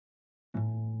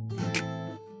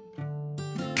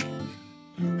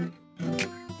Hi,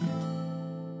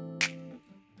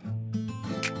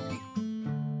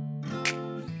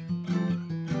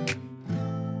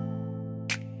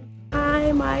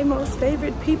 my most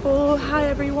favorite people. Hi,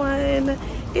 everyone.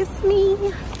 It's me.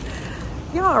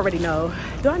 Y'all already know.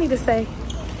 Do I need to say?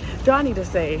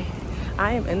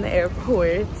 I am in the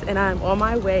airport and I'm on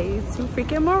my way to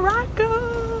freaking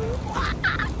Morocco.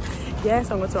 Yes,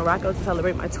 I'm going to Morocco to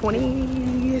celebrate my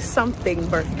 20-something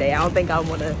birthday. I don't think I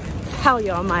want to tell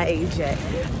y'all my age yet.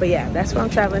 But yeah, that's where I'm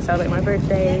traveling to celebrate my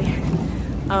birthday.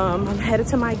 I'm headed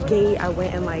to my gate. I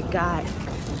went and like got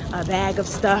a bag of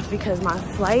stuff because my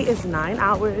flight is 9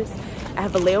 hours. I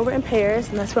have a layover in Paris,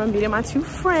 and that's where I'm meeting my two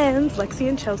friends, Lexi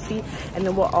and Chelsea, and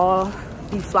then we'll all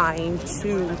be flying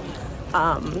to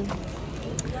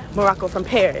Morocco from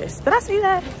Paris. Did I say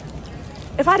that?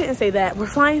 If I didn't say that, we're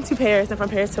flying to Paris and from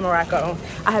Paris to Morocco.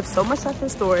 I have so much stuff in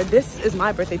store. This is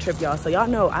my birthday trip, y'all, so y'all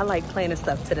know I like planning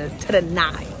stuff to the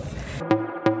nines.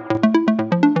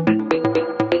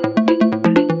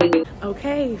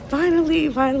 Okay,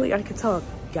 finally I can talk.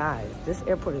 Guys, this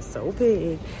airport is so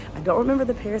big. I don't remember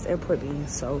the Paris airport being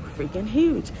so freaking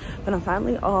huge, but I'm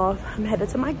finally off. I'm headed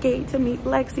to my gate to meet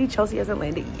Lexi. Chelsea hasn't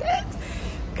landed yet.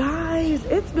 Guys,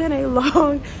 it's been a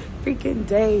long freaking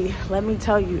day. Let me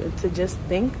tell you, to just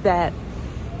think that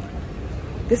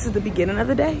this is the beginning of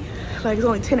the day. Like, it's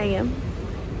only 10 a.m.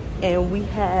 and we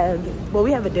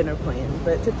have a dinner plan,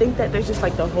 but to think that there's just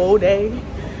like the whole day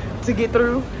to get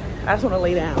through, I just want to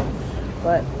lay down.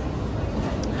 But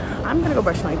I'm gonna go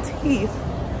brush my teeth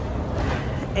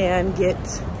and get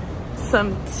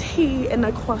some tea and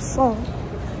a croissant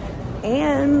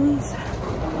and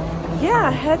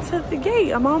yeah, head to the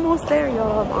gate. I'm almost there,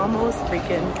 y'all. I'm almost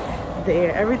freaking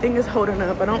there. Everything is holding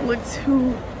up. I don't look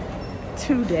too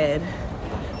dead,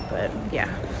 but yeah.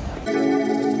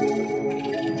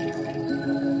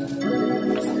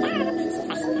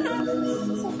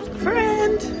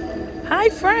 Friend. Hi,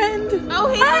 friend.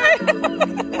 Oh, hi.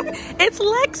 It's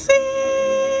Lexi.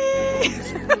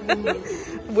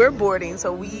 We're boarding,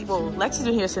 so Lexi's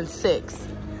been here since 6.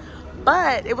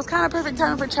 But it was kind of perfect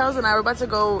timing for Chelsea and I. We're about to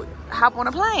go hop on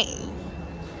a plane.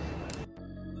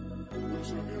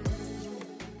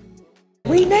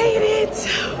 We made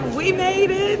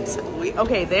it.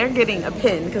 Okay, they're getting a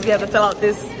pin because we have to fill out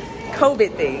this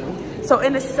COVID thing. So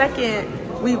in a second,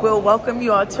 we will welcome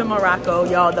you all to Morocco.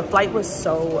 Y'all, the flight was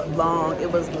so long.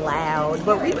 It was loud,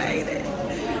 but we made it.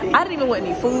 I didn't even want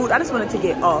any food. I just wanted to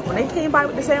get off. When they came by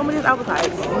with the sandwiches, I was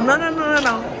like, no.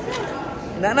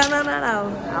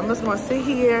 I'm just gonna sit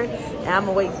here and I'm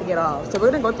gonna wait to get off. So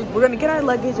we're gonna get our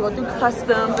luggage, go through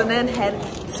customs, and then head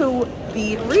to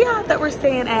the Riyadh that we're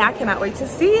staying at. I cannot wait to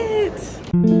see it.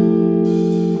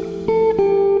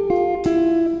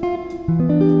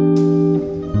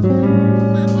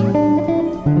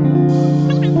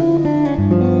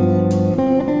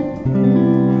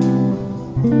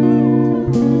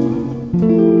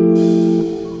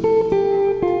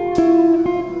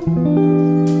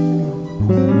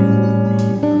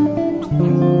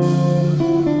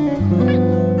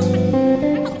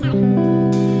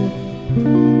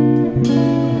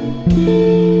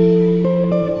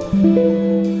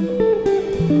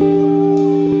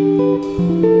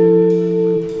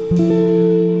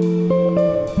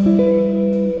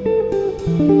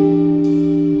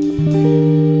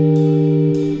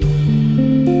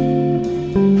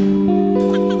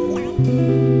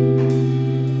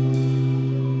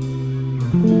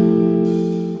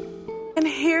 And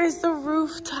here's the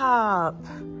rooftop.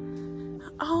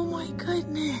 Oh my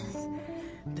goodness.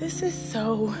 This is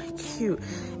so cute.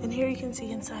 And here you can see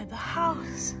inside the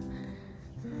house.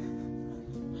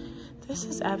 This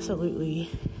is absolutely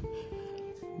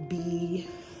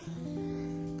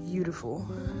beautiful.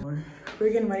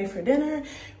 We're getting ready for dinner.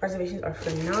 Reservations are for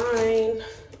 9.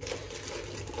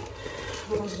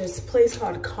 We're going to this place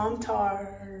called Comptoir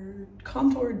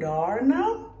d'Art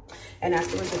now. And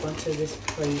afterwards, we're going to this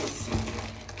place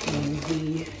in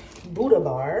the Buddha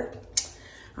Bar.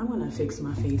 I'm gonna fix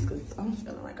my face because I'm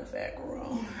feeling like a fat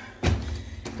girl.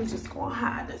 We're just gonna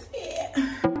hide this head.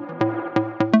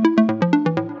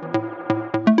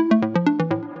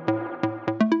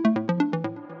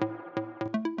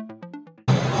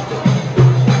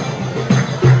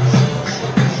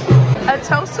 A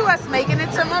toast to us making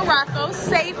it to Morocco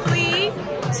safely,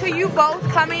 to you both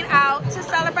coming out to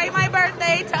celebrate my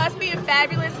birthday, to us being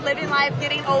fabulous, living life,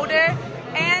 getting older,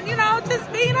 and you know, just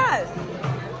being us.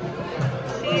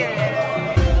 Cheers.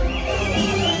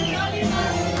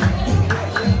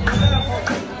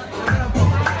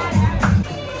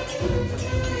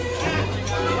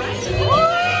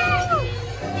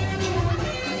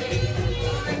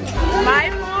 My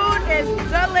food is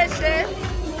done.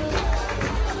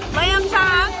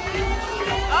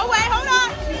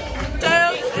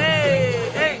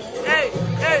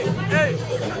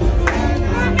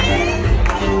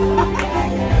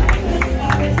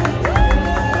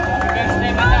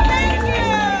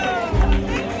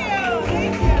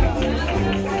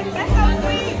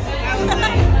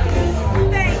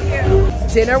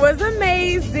 Dinner was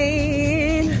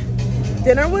amazing.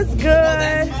 Dinner was good. Oh,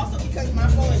 that's also because my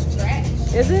phone is trash.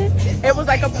 Is it? It was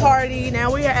like a party.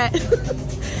 Now we are at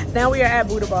now we are at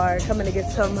Buddha Bar, coming to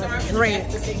get some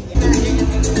drinks.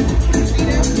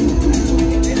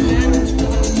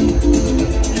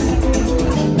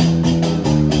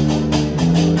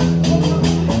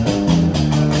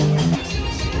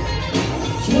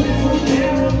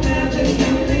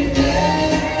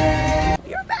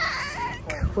 You're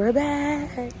back. We're back.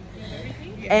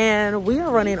 And we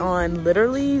are running on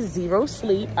literally 0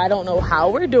 sleep. I don't know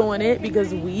how we're doing it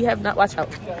because we have not, watch out.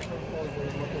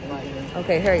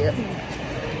 Okay, hurry up.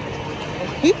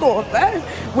 Keep going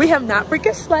fast. We have not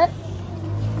freaking slept.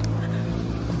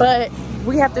 But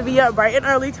we have to be up bright and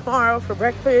early tomorrow for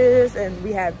breakfast, and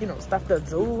we have, you know, stuff to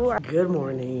do. Good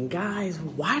morning, guys.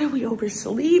 Why do we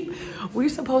oversleep? We're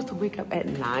supposed to wake up at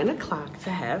 9 o'clock to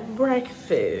have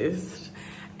breakfast.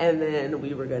 And then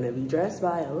we were gonna be dressed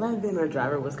by 11. Our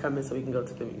driver was coming so we can go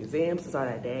to the museum to start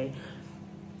our day.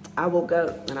 I woke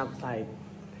up and I was like,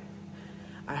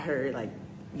 I heard like,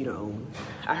 you know,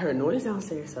 I heard noise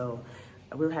downstairs, so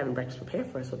we were having breakfast prepared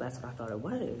for us, so that's what I thought it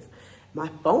was. My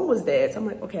phone was dead, so I'm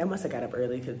like, okay, I must have got up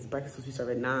early because breakfast was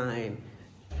served at 9.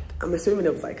 I'm assuming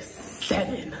it was like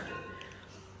 7.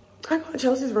 I go to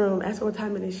Chelsea's room, asked her what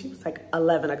time it is. She was like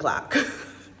 11 o'clock. We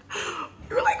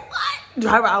were like, what?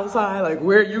 Driver outside, like,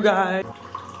 where are you guys?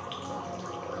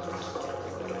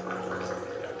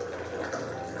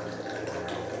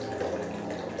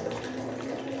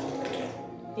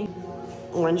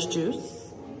 Orange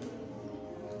juice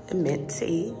and mint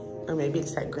tea, or maybe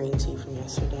it's that green tea from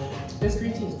yesterday. This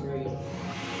green tea is great.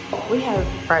 We have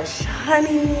fresh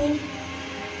honey,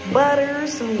 butter,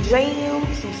 some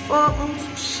jam, some something,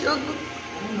 some sugar. I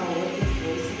don't know what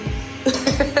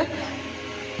this is.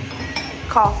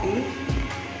 Coffee.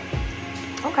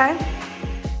 Okay.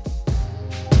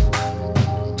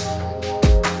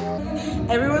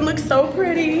 Everyone looks so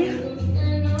pretty.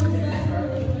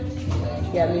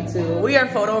 Yeah, me too. We are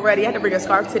photo ready. I had to bring a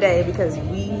scarf today because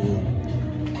we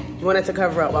wanted to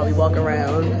cover up while we walk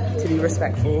around to be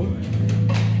respectful.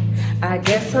 I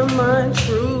guess I'm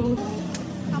untrue.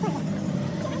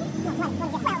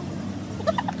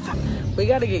 We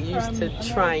gotta get used to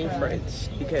trying French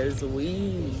because I've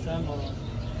been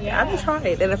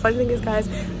trying. And the funny thing is, guys,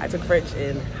 I took French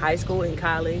in high school and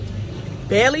college.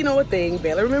 Barely know a thing,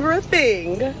 barely remember a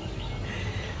thing.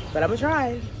 But I'm gonna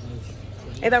try.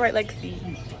 Ain't that right, Lexi?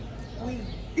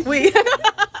 We.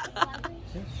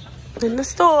 In the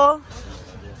store.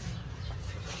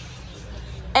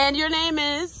 And your name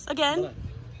is, again?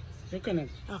 Okay.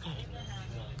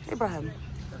 Abraham.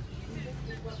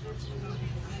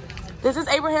 This is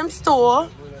Abraham's store.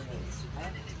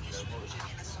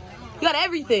 You got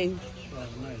everything.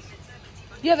 Nice.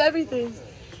 You have everything.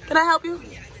 Can I help you?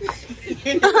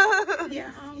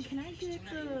 Yeah, can I get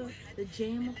the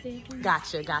jam up there, please?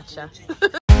 Gotcha.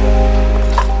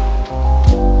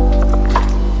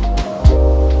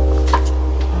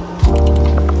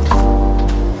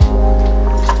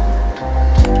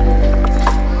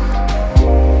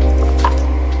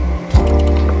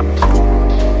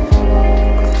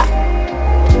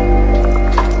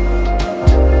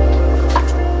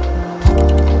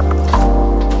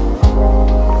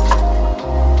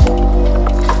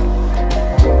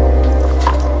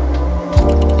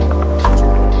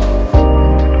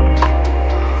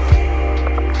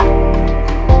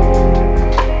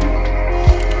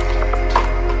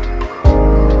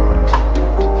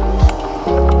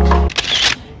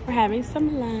 Having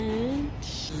some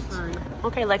lunch.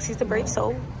 Okay, Lexi's the brave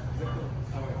soul. I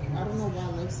don't know why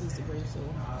Lexi's the brave soul.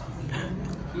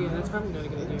 Yeah, that's probably not a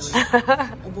good idea.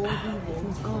 Avoid evil.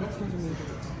 Oh, it smells amazing.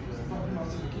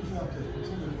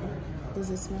 Does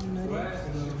it smell nutty?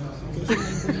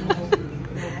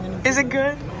 Is it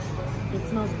good? It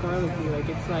smells garlicky. Like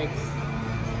it's like,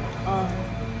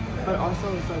 but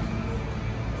also it's like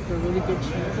a really good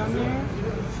cheese on there.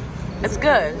 It's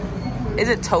good. Is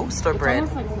it toast or bread?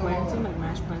 It's almost like plantain, like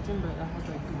mashed plantain, but it has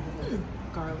like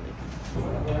garlic.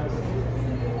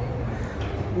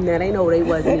 Nah, they know they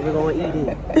wasn't even gonna eat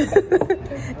it.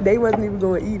 They wasn't even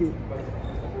gonna eat it.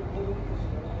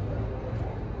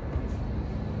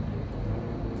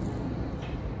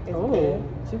 Oh,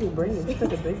 she be bringing. She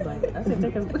took a big bite. I said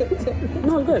take a bite.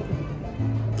 No, it's good.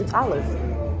 It's olive.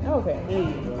 Okay.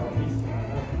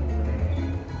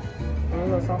 A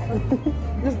little salsa.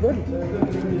 It's good.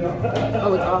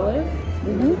 Oh, it's olive?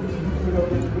 Mm-hmm.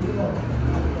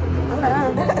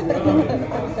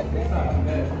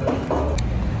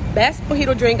 Best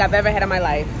mojito drink I've ever had in my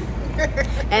life.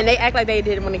 And they act like they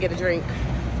didn't want to get a drink.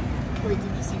 Wait,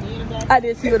 did you see me in the back? I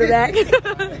did see you in the back.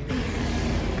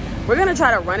 We're gonna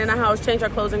try to run in the house, change our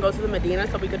clothes, and go to the Medina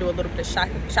so we could do a little bit of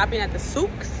shopping at the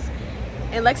souks.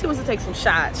 And Lexi wants to take some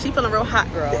shots. She feeling real hot,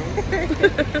 girl.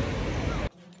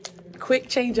 Quick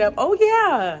change up. Oh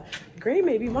yeah, gray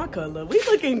may be my color. We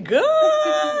looking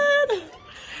good.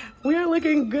 We're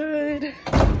looking good.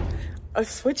 A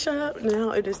switch up.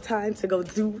 Now it is time to go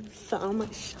do some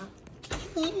shopping.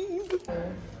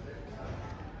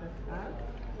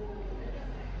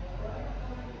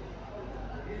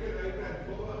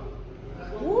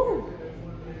 Woo.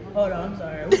 Hold on, I'm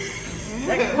sorry.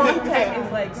 That contact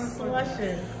is like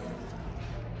slushing.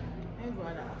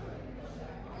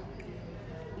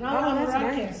 Now that's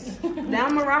nice. Now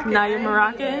I'm Moroccan. Now you're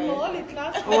Moroccan?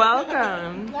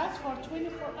 Welcome. Lasts for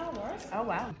 24 hours. Oh,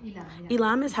 wow.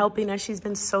 Elam is helping us. She's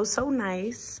been so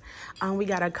nice. We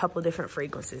got a couple different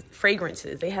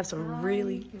fragrances. They have some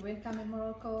really... You welcome in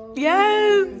Morocco.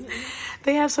 Yes.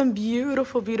 They have some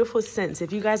beautiful scents.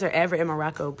 If you guys are ever in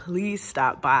Morocco, please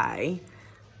stop by.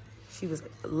 She was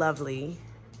lovely.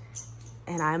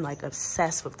 And I'm like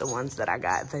obsessed with the ones that I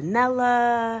got.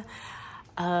 Vanilla,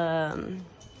 Oud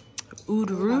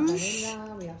Rouge.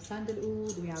 We have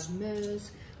sandalwood, we have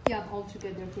musk. We have all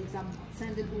together, for example,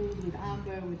 sandalwood with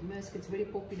amber, with musk. It's very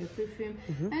popular perfume.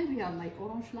 And we have like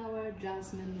orange flower,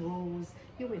 jasmine, rose.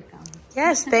 You're welcome.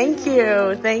 Yes, thank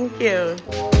you. Thank you.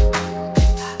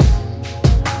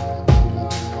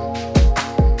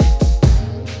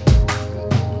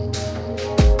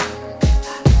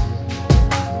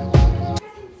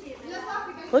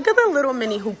 Look at the little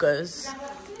mini hookahs.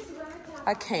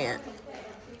 I can't.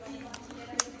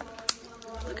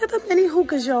 Look at the mini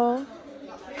hookahs, y'all.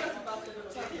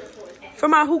 For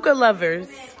my hookah lovers.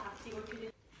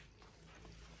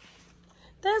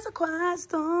 There's a quiet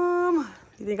storm.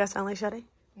 You think I sound like Sade?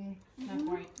 Not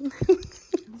quite.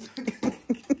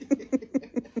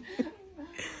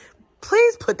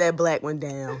 Please put that black one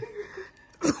down.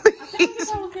 Please.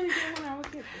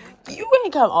 You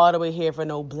ain't come all the way here for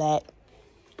no black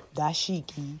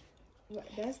dashiki.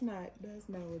 That's not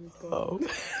what it's called. Oh.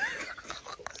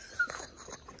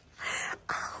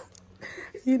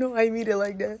 You know I mean it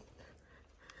like that.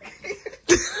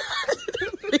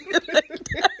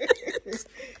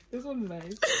 This one's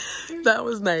nice. That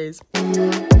was nice.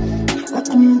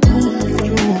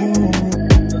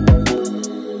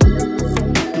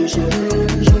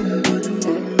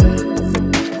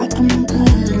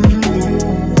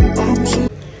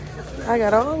 I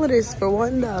got all of this for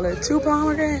 $1. 2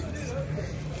 pomegranates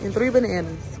and 3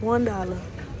 bananas. $1.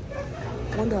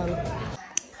 $1.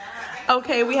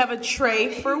 Okay, we have a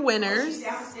tray for winners.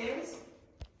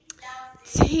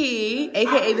 Tea,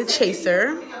 aka the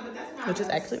chaser, which is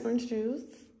actually orange juice.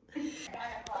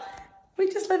 We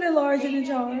just live in large and in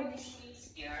charge.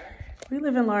 We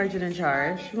live in large and in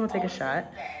charge. We're gonna take a shot.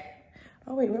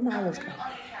 Oh wait, where my olives go?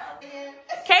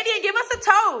 Katie, give us a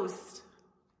toast.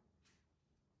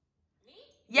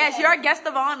 Yes, you're a guest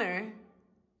of honor.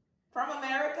 From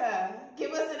America.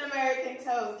 Give us an American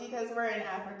toast because we're in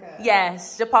Africa.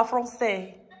 Yes, je parle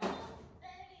français.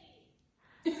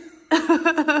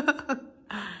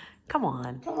 Come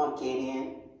on. Come on,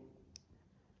 Kenyan.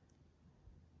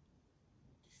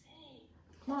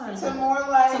 Come on. To more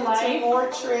life, to more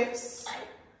trips.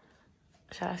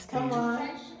 Should I stand? Come on.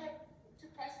 To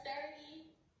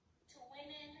prosperity, to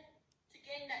winning, to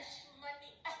getting that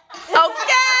money.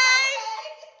 Okay.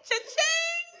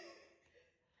 Cha-ching.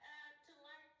 To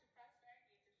life, to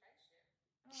prosperity, to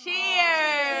friendship.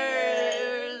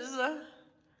 Cheers.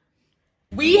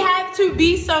 We have to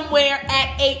be somewhere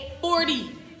at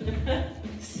 8:40.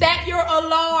 Set your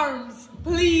alarms,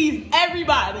 please,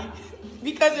 everybody.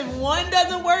 Because if one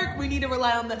doesn't work, we need to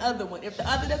rely on the other one. If the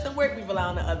other doesn't work, we rely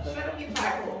on the other.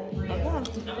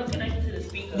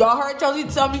 Y'all heard Josie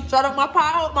tell me shut up my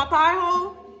pie hole?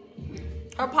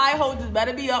 Her pie hole just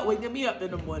better be up, waking me up in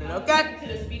the morning, okay? To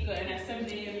the speaker, and at 7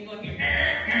 a.m. you're going to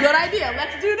hear. Good idea.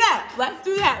 Let's do that. Let's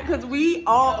do that because we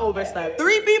all overslept.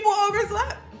 3 people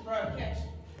overslept. Bro, catch.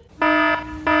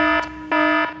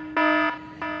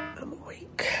 I'm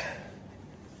awake.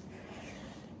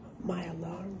 My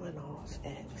alarm went off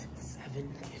at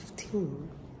 7:15.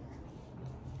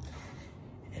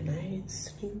 And I ain't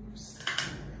snooze.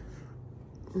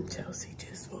 And Chelsea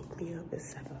just woke me up at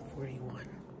 7:41.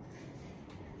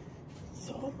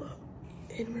 So I'm up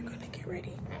and we're gonna get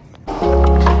ready.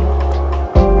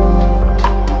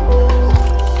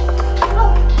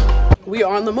 We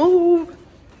are on the move.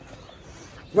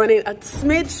 Running a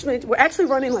smidge. We're actually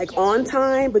running like on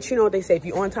time, but you know what they say, if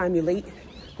you're on time, you're late.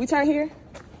 We turn here?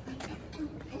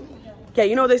 Yeah,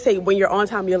 you know what they say, when you're on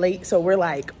time, you're late. So we're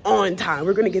like on time.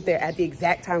 We're gonna get there at the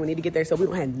exact time we need to get there so we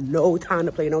don't have no time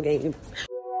to play no games.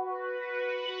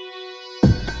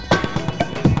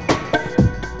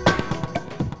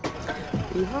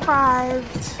 We've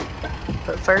arrived,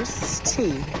 but first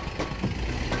tea.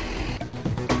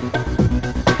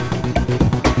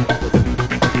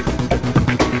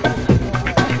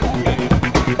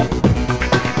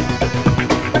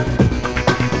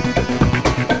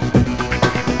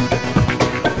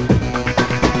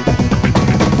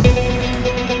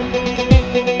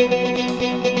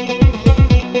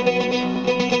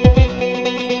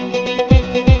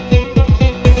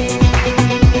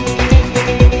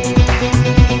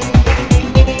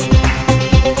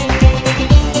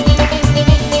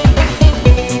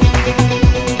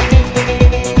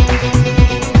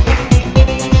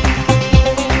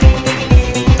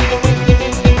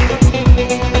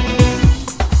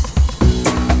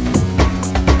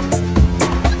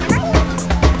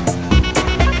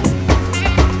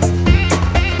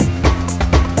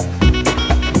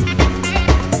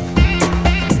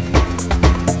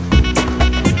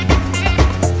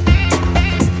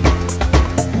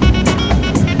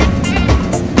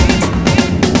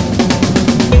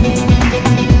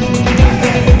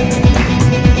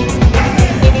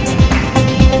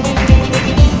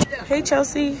 Hey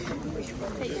Chelsea.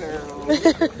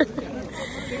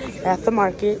 At the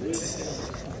market.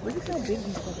 Look at how big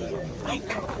these puppies are.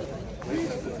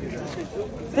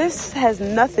 This has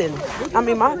nothing. I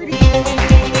mean, my... Look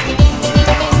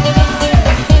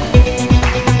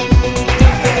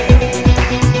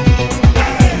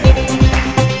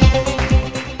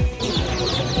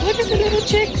at the little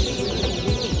chicks.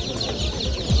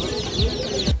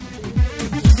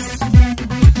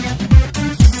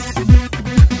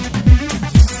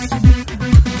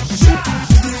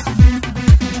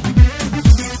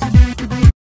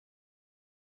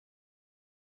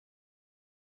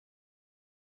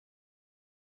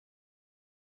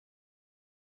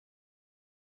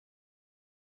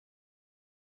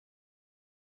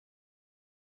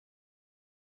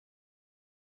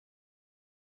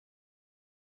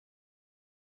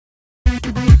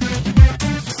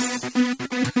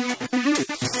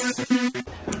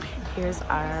 Here's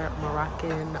our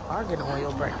Moroccan argan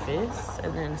oil breakfast,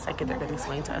 and then in a second they're going to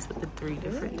explain to us what the 3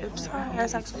 different dips are.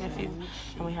 There's actually a few,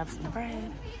 and we have some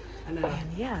bread, and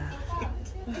yeah.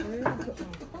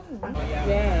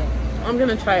 Yeah, I'm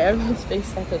gonna try everyone's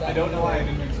face after that. I don't know why I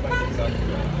didn't expect it.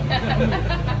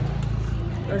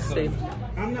 Let's see.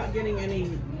 I'm not getting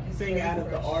anything out of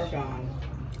the argan.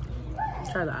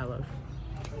 Let's try the olive.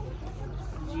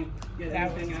 Did you get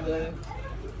anything out of the...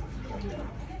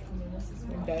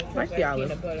 I like the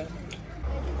olive.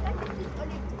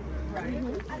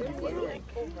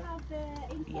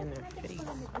 Be in their face.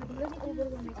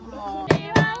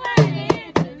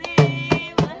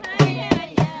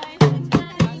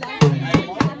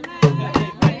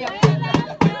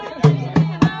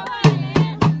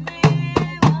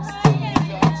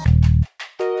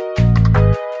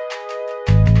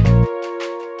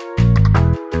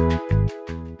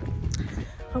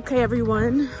 Okay,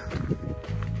 everyone.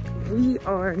 We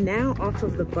are now off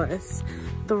of the bus.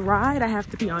 The ride, I have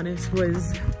to be honest,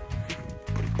 was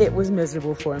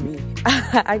miserable for me.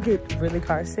 I get really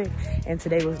car sick, and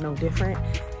today was no different.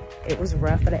 It was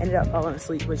rough, but I ended up falling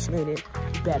asleep, which made it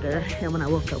better. And when I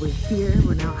woke up, we're here.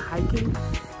 We're now hiking.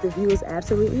 The view is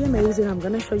absolutely amazing. I'm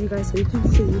gonna show you guys so you can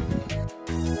see.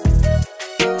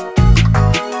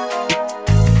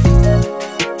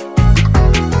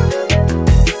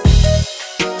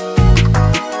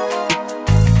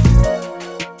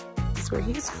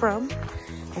 From,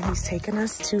 and he's taking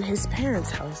us to his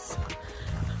parents' house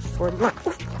for lunch.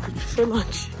 You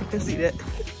can see that.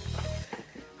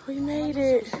 We made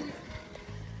it.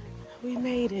 We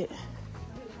made it.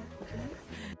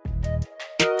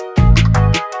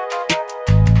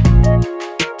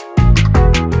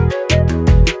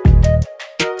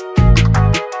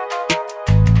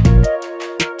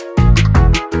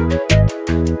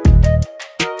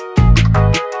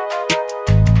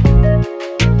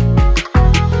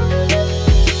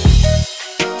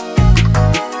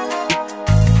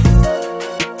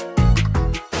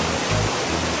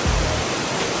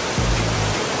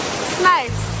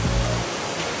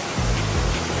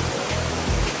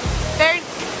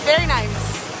 Very nice.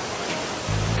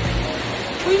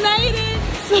 We made it.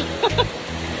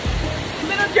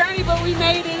 Little journey, but we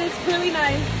made it. It's really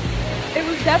nice. It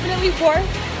was definitely worth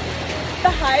the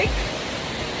hike.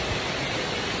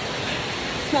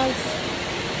 It's nice.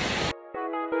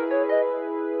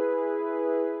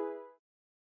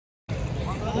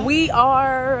 We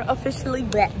are officially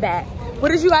back.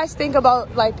 What did you guys think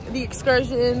about like the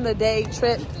excursion, the day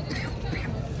trip?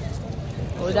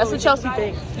 Well, that's what Chelsea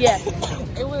thinks. Yes.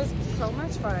 It was so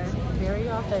much fun. Very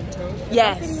authentic.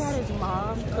 Yes. He had his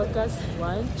mom cook us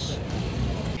lunch.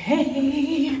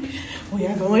 Okay, we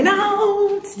are going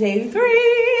out. Day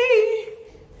 3.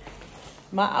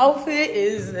 My outfit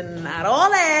is not all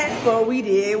that, but we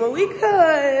did what we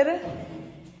could.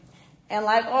 And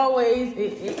like always,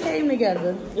 it came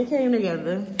together. It came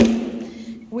together.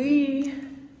 We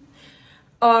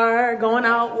are going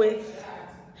out with,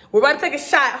 we're about to take a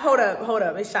shot. Hold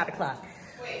up. It's shot o'clock.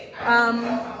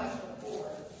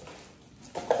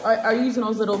 Are you using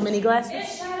those little mini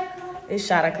glasses? It's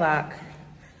shot o'clock.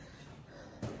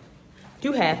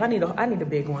 Do half. I need a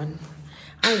big one.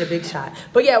 I need a big shot.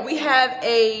 But yeah, we have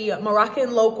a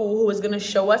Moroccan local who is gonna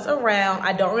show us around.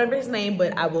 I don't remember his name,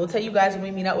 but I will tell you guys when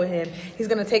we meet up with him. He's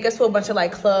gonna take us to a bunch of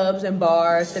like clubs and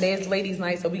bars. Today is ladies'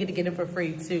 night, so we get to get him for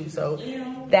free too. So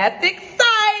that's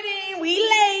exciting. We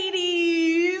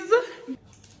ladies.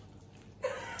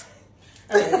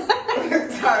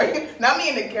 Sorry, not me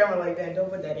in the camera like that. Don't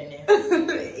put that in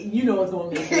there. You know what's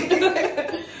going on.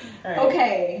 Right.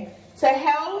 Okay, to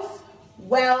health,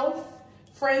 wealth,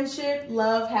 friendship,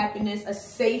 love, happiness, a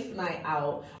safe night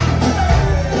out.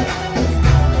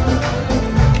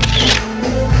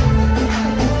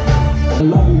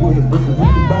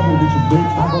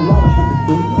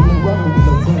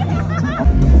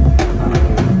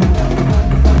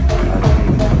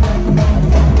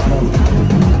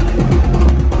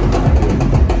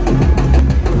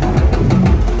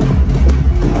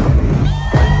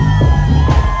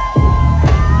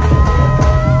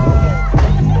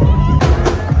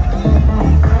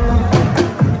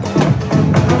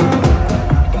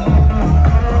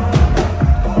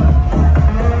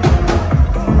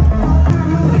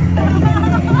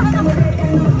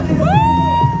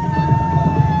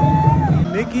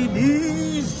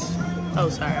 Oh,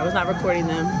 sorry, I was not recording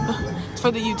them. It's for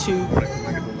the YouTube.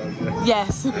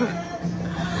 Yes.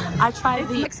 I tried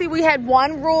the... See, we had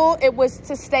one rule. It was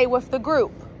to stay with the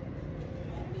group.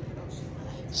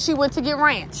 She went to get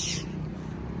ranch.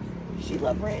 She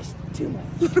loved ranch too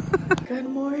much. Good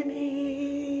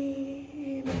morning.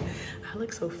 I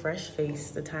look so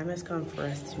fresh-faced. The time has come for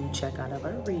us to check out of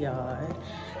our Riyadh,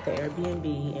 the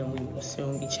Airbnb, and we will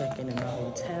soon be checking in the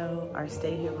hotel. Our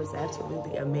stay here was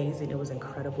absolutely amazing. It was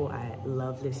incredible. I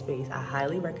love this space. I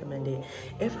highly recommend it.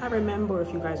 If I remember,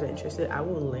 if you guys are interested, I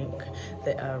will link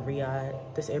the Riyadh,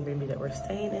 this Airbnb that we're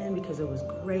staying in, because it was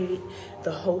great.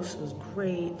 The host was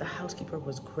great. The housekeeper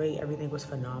was great. Everything was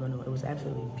phenomenal. It was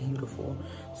absolutely beautiful.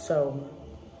 So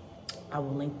I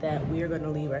will link that. We are going to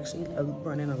leave. We're actually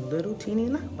running a little teeny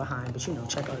night behind, but you know,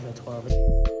 check out at 12.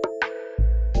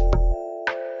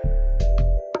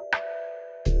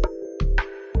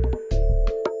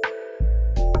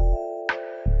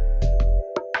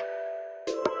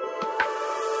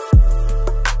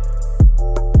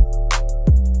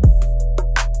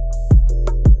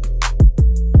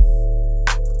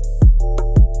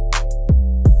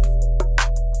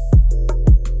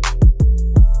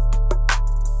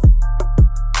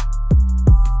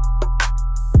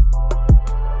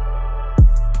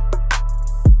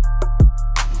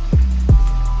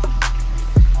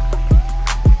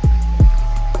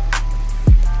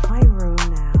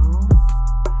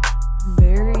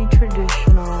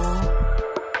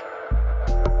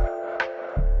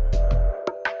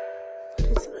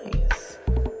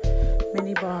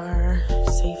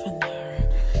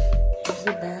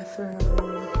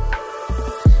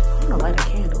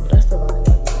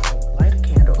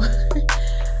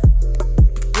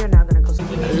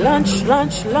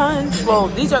 Lunch. Well,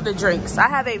 these are the drinks. I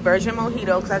have a virgin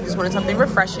mojito because I just wanted something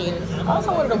refreshing. I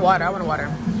also wanted a water. I want a water.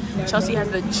 Chelsea has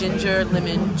the ginger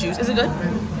lemon juice. Is it good?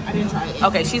 I didn't try it.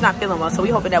 Okay, she's not feeling well, so we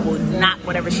hoping that will knock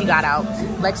whatever she got out.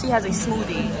 Lexi has a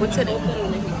smoothie. What's in it?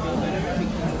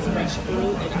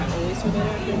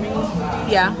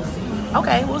 Yeah.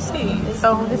 Okay, we'll see.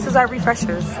 So this is our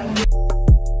refreshers.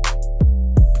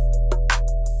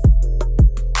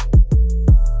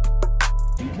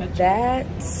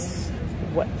 That's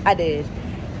what I did.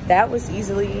 That was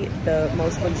easily the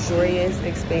most luxurious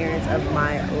experience of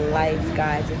my life,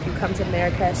 guys. If you come to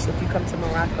Marrakesh, if you come to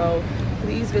Morocco,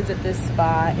 please visit this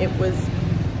spot. It was,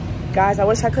 guys, I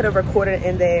wish I could have recorded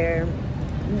in there.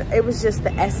 It was just,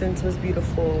 the essence was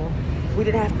beautiful. We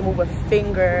didn't have to move a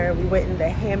finger. We went in the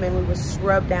hammam, we were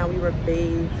scrubbed down, we were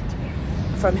bathed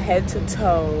from head to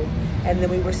toe. And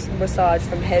then we were massaged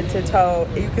from head to toe.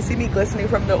 You can see me glistening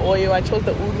from the oil. I chose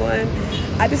the oud one.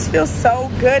 I just feel so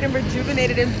good and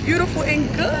rejuvenated and beautiful and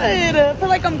good. I feel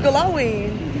like I'm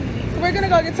glowing. So we're gonna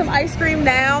go get some ice cream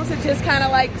now to just kind of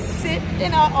like sit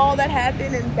in all that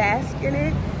happened and bask in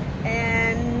it.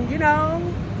 And, you know,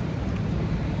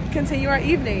 continue our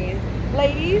evening.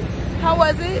 Ladies, how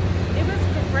was it? It was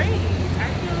great.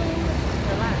 I feel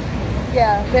relaxed.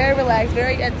 Yeah, very relaxed,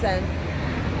 very at 10. It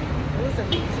was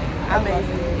amazing.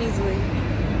 Amazing, easily.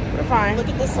 We're fine. Look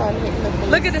at the sun hitting the face.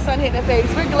 Look at the sun hitting the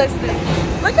face. We're glistening.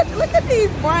 Look at these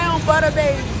brown butter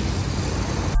babies.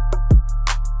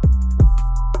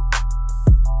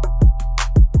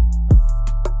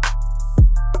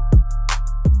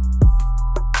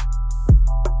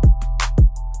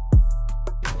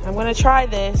 I'm gonna try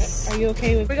this. Are you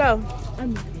okay with? Here we go.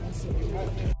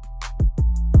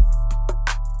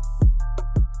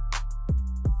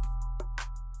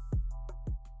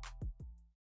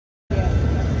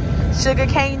 Sugar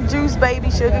cane juice, baby.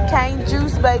 Sugar cane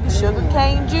juice, baby. Sugar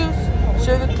cane juice.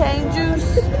 Sugar cane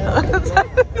juice.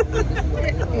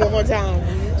 One more time.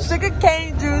 Sugar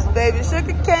cane juice, baby.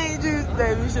 Sugar cane juice,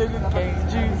 baby. Sugar cane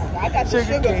juice. I got the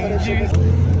sugar for the juice.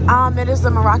 It is the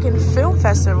Moroccan Film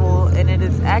Festival, and it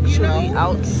is actually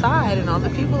outside, and all the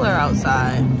people are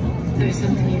outside. There's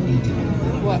something you need to do.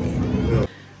 What?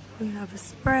 We have a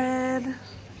spread.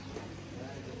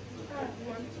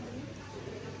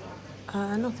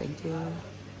 No thank you.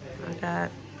 I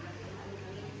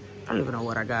don't even know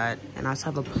what I got. And I just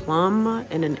have a plum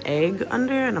and an egg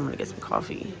under, and I'm gonna get some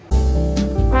coffee.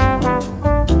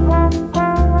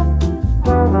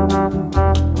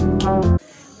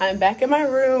 I'm back in my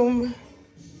room.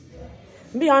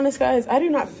 To be honest, guys, I do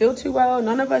not feel too well.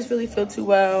 None of us really feel too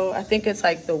well. I think it's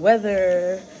like the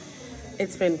weather.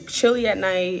 It's been chilly at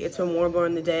night. It's been warm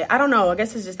during the day. I don't know. I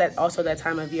guess it's just that also that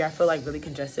time of year. I feel like really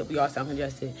congested. We all sound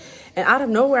congested. And out of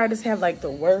nowhere, I just have like the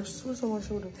worst. What's on my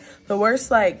shoulder? The worst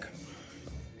like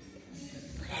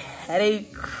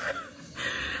headache.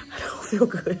 I don't feel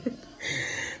good.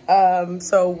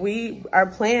 So our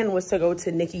plan was to go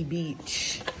to Nikki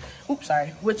Beach. Oops, sorry.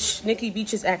 Which Nikki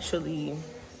Beach is actually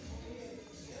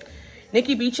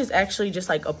just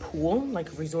like a pool,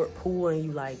 like a resort pool, and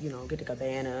you like, you know, get the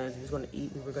cabanas. We was gonna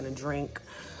eat, we were gonna drink,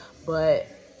 but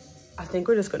I think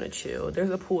we're just gonna chill.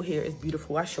 There's a pool here. It's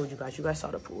beautiful. I showed you guys. You guys saw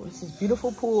the pool. It's this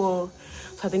beautiful pool.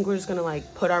 So I think we're just gonna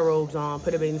like put our robes on,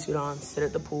 put a bathing suit on, sit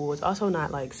at the pool. It's also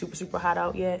not like super hot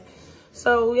out yet.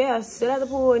 So yeah, sit at the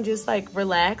pool and just like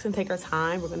relax and take our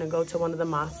time. We're gonna go to one of the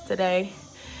mosques today.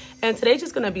 And today's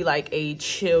just gonna be like a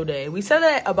chill day. We said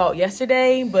that about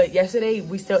yesterday, but yesterday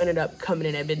we still ended up coming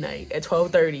in at midnight at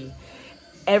 12:30.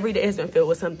 Every day has been filled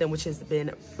with something, which has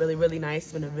been really nice.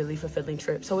 It's been a really fulfilling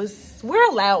trip. So we're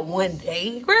allowed one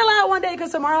day. We're allowed one day because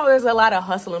tomorrow there's a lot of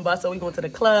hustle and bustle. We go to the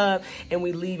club and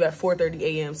we leave at 4:30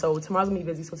 a.m. So tomorrow's gonna be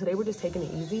busy. So today we're just taking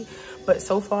it easy. But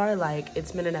so far, like,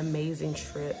 it's been an amazing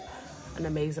trip.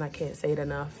 I can't say it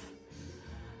enough.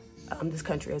 This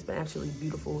country has been absolutely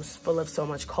beautiful. It's full of so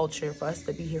much culture. For us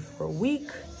to be here for a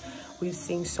week, we've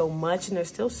seen so much, and there's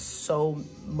still so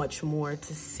much more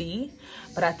to see.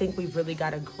 But I think we've really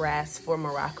got a grasp for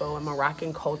Morocco and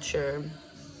Moroccan culture,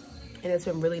 and it's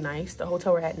been really nice. The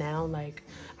hotel we're at now, like,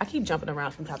 I keep jumping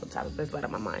around from top to top, but it's right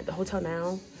out of my mind. The hotel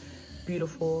now,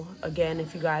 beautiful. Again,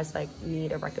 if you guys like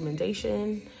need a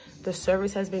recommendation, the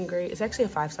service has been great. It's actually a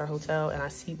 5-star hotel, and I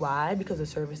see why, because the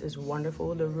service is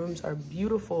wonderful. The rooms are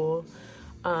beautiful,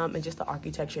 and just the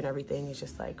architecture and everything is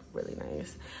just like really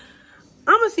nice.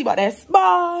 I'm gonna see about that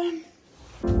spa.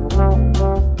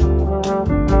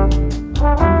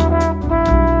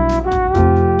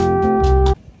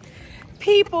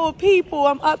 People,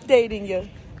 I'm updating you.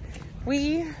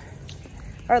 We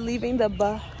are leaving the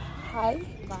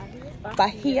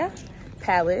Bahia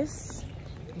Palace.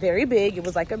 Very big. It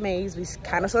was like a maze. We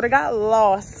kind of sort of got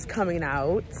lost coming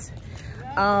out.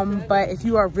 But if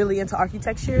you are really into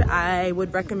architecture, I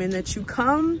would recommend that you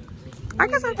come. I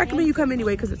guess I'd recommend you come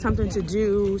anyway because it's something to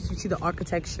do. So you see the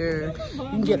architecture. You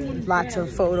can get lots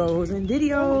of photos and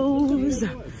videos.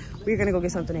 We're gonna go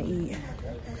get something to eat.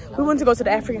 We wanted to go to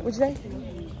the African, what'd you say?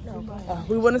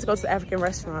 We wanted to go to the African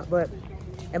restaurant,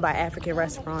 and by African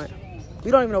restaurant, we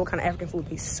don't even know what kind of African food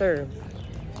they serve.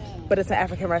 But it's an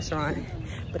African restaurant.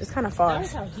 But it's kind of far.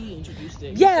 That's how he introduced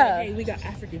it. Yeah. Like, hey, we got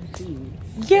African food.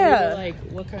 Yeah. We were like,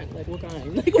 what kind? Like, what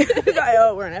kind?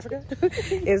 Oh, we're in Africa?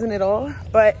 Isn't it all?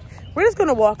 But we're just going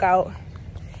to walk out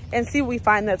and see what we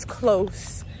find that's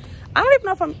close. I don't even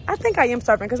know if I think I am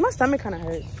starving because my stomach kind of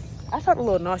hurts. I felt a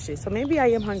little nauseous. So maybe I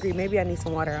am hungry. Maybe I need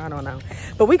some water. I don't know.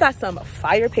 But we got some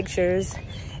fire pictures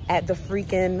at the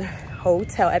freaking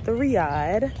hotel at the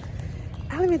Riyadh.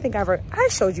 I don't even think I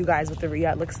showed you guys what the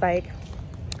Riyadh looks like.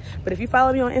 But if you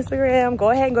follow me on Instagram,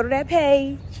 go ahead and go to that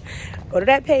page. Go to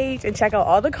that page and check out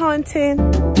all the content.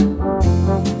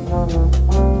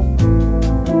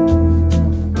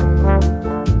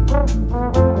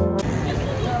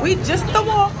 We just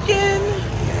walking.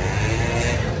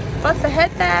 About to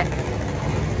head back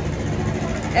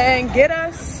and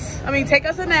take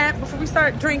us a nap before we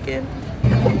start drinking.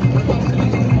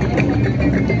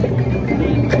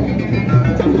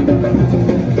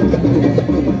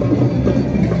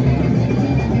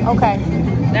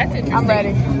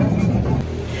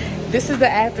 This is the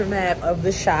aftermath of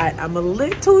the shot. I'm a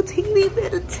little teeny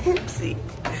bit of tipsy.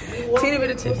 Teeny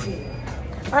bit of tipsy.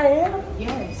 I am?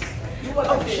 Yes.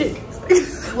 Oh, shit.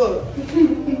 Look.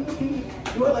 You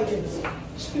look like this.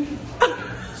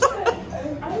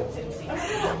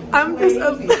 I'm just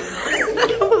I'm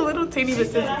a little teeny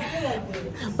bit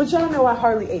tipsy. But y'all know I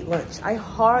hardly ate lunch. I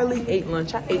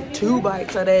ate 2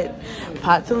 bites of that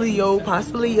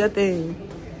pasta thing.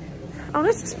 Oh,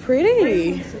 this is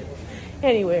pretty.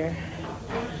 Anywhere.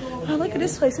 Oh, look at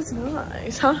this place. It's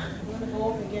nice, huh?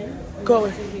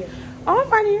 Going. Oh, I'm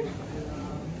fine here.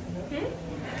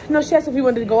 No, she asked if we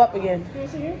wanted to go up again.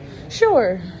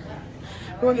 Sure.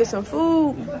 We're gonna get some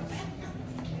food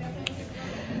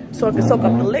so I can soak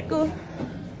up the liquor.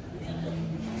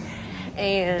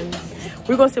 And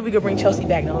we're gonna see if we can bring Chelsea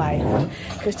back to life.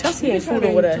 Because Chelsea ain't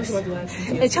fooling with us.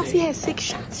 And Chelsea had 6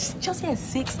 shots. Chelsea had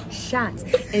 6 shots.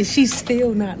 And she's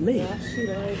still not lit.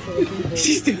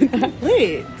 She's still not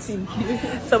lit.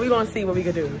 So we're gonna see what we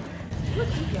can do.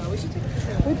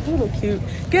 We look cute.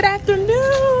 Good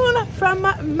afternoon from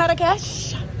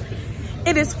Marrakesh.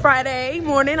 It is Friday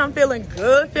morning. I'm feeling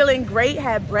good, feeling great.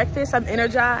 Had breakfast. I'm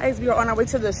energized. We are on our way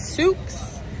to the souks.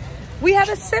 We have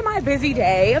a semi-busy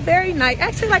day, a very nice,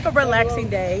 actually like a relaxing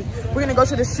day. We're gonna go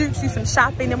to the souks, do some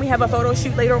shopping, then we have a photo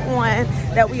shoot later on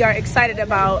that we are excited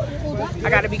about. I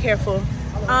gotta be careful.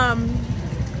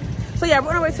 So yeah,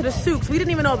 we're on our way to the souks. We didn't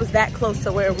even know it was that close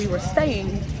to where we were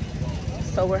staying.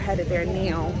 So we're headed there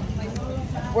now.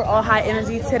 We're all high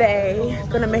energy today.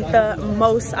 Gonna make the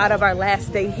most out of our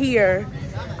last day here.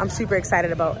 I'm super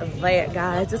excited about that,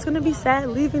 guys. It's gonna be sad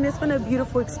leaving. It's been a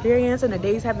beautiful experience and the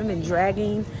days haven't been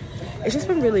dragging. It's just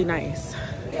been really nice.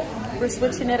 We're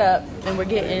switching it up and we're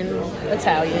getting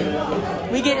Italian.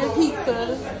 We getting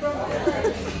pizzas.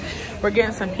 We're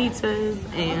getting some pizzas,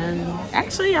 and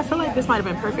actually I feel like this might have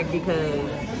been perfect because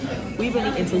we've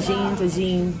been eating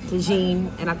tagine,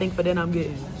 and I think for then I'm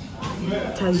getting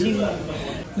tagine.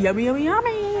 Yummy, yummy,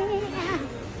 yummy.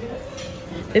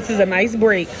 This is a nice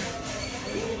break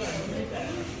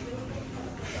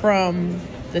from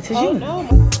the tagine. Oh,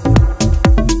 no.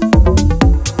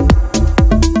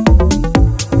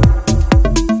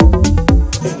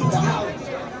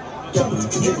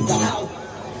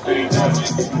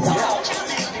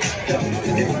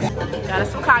 Got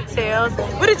us some cocktails.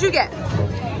 What did you get? I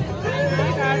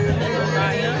got the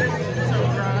Raya.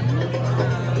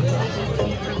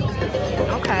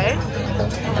 Okay.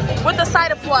 With the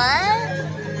side of what?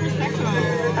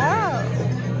 Oh.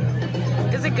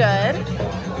 Is it good?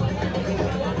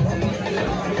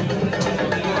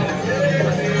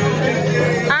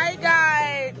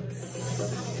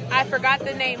 I forgot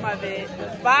the name of it.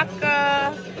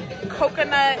 Vodka,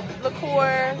 coconut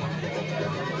liqueur,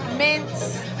 mint,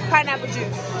 pineapple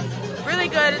juice. Really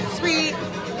good, it's sweet.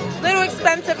 Little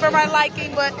expensive for my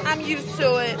liking, but I'm used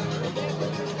to it.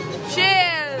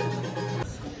 Cheers!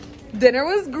 Dinner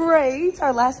was great.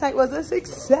 Our last night was a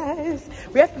success.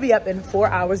 We have to be up in 4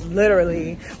 hours,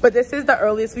 literally. But this is the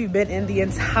earliest we've been in the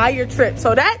entire trip.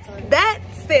 So that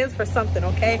stands for something,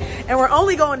 okay? And we're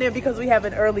only going there because we have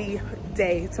an early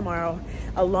day tomorrow.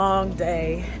 A long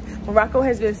day. Morocco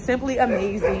has been simply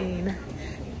amazing.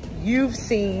 You've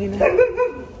seen.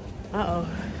 Uh-oh.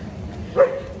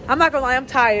 I'm not gonna lie, I'm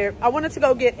tired. I wanted to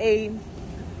go get a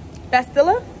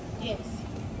pastilla. Yes.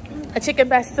 A chicken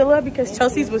pastilla because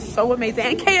Chelsea's was so amazing.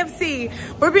 And KFC.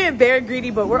 We're being very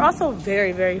greedy, but we're also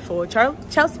very, very full.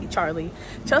 Chelsea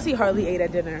hardly ate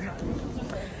at dinner.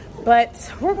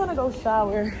 But we're gonna go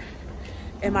shower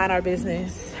and mind our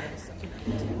business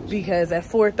because at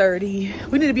 4:30,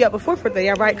 we need to be up before 4:30.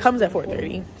 Our ride comes at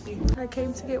 4:30. I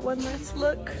came to get one last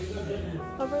look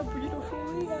of our beautiful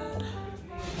Riyadh.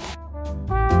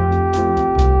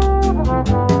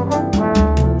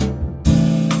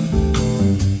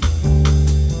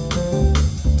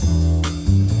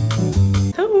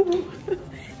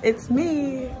 It's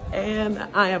me, and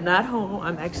I am not home.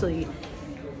 I'm actually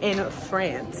in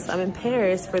France. I'm in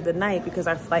Paris for the night because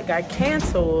our flight got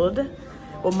canceled.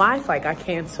 Well, my flight got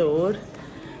canceled.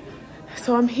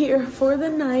 So I'm here for the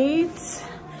night.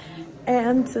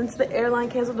 And since the airline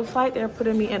canceled the flight, they're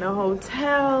putting me in a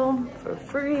hotel for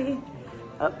free.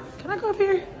 Oh, can I go up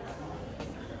here?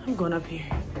 I'm going up here.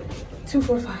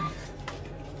 245.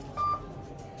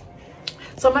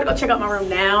 So I'm gonna go check out my room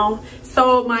now.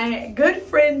 So my good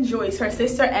friend Joyce, her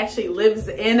sister actually lives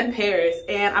in Paris,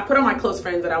 and I put on my close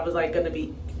friends that I was like gonna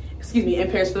be, in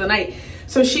Paris for the night.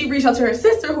 So she reached out to her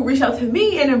sister, who reached out to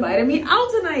me and invited me out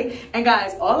tonight. And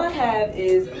guys, all I have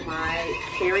is my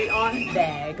carry-on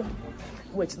bag,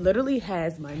 which literally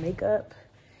has my makeup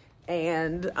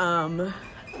and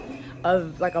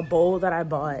of like a bowl that I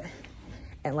bought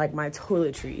and like my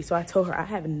toiletries. So I told her I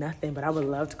have nothing, but I would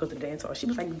love to go to the dance hall. She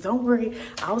was like, don't worry,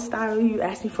 I'll style you.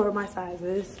 Ask me for my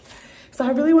sizes. So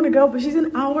I really want to go, but she's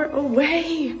an hour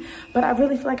away. But I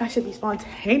really feel like I should be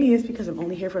spontaneous because I'm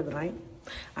only here for the night.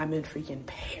 I'm in freaking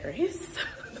Paris.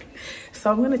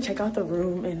 So I'm gonna check out the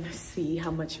room and see how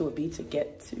much it would be to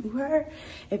get to her.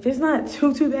 If it's not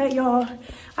too bad, y'all,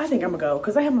 I think I'm gonna go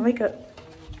because I have my makeup.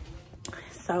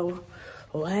 So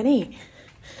what ain't?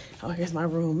 Oh, here's my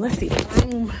room. Let's see the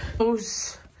room.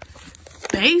 Most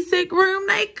basic room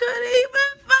they could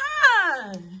even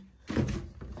find.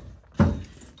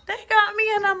 They got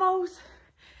me in the most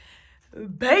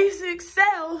basic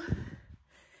cell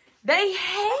they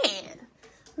had.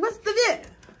 What's the dip?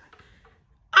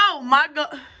 Oh my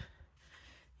God.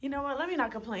 You know what? Let me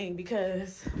not complain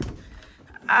because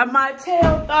my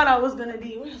tail thought I was gonna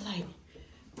be. Where's the light?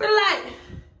 Where's the light?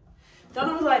 Don't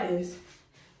know what's like this.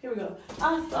 Here we go.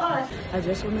 I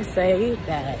just want to say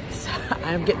that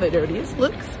I'm getting the dirtiest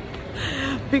looks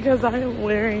because I am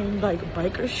wearing like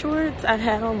biker shorts. I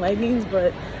had on leggings,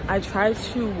 but I tried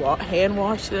to hand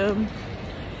wash them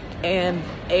and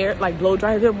blow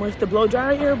dry them with the blow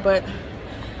dryer, but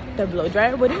the blow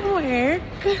dryer wouldn't work.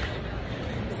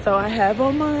 So I have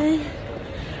on my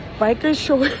biker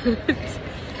shorts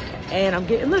and I'm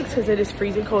getting looks because it is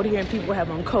freezing cold here and people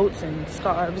have on coats and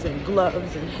scarves and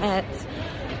gloves and hats.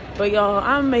 But y'all,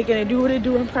 I'm making it do what it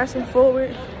do and pressing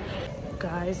forward.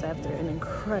 Guys, after an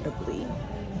incredibly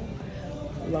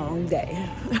long day,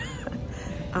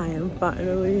 I am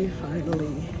finally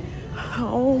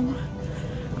home.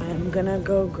 I am gonna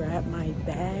go grab my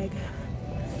bag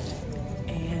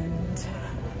and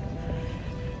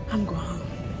I'm going.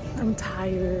 I'm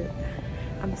tired,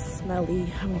 I'm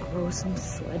smelly, I'm gross, I'm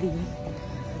sweaty.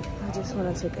 I just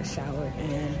wanna take a shower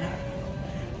and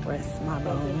rest my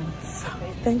bones.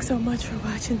 Thanks so much for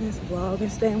watching this vlog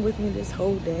and staying with me this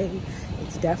whole day.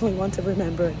 It's definitely one to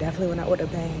remember. Definitely went out with a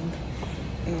bang.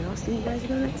 And I'll see you guys in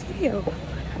the next video.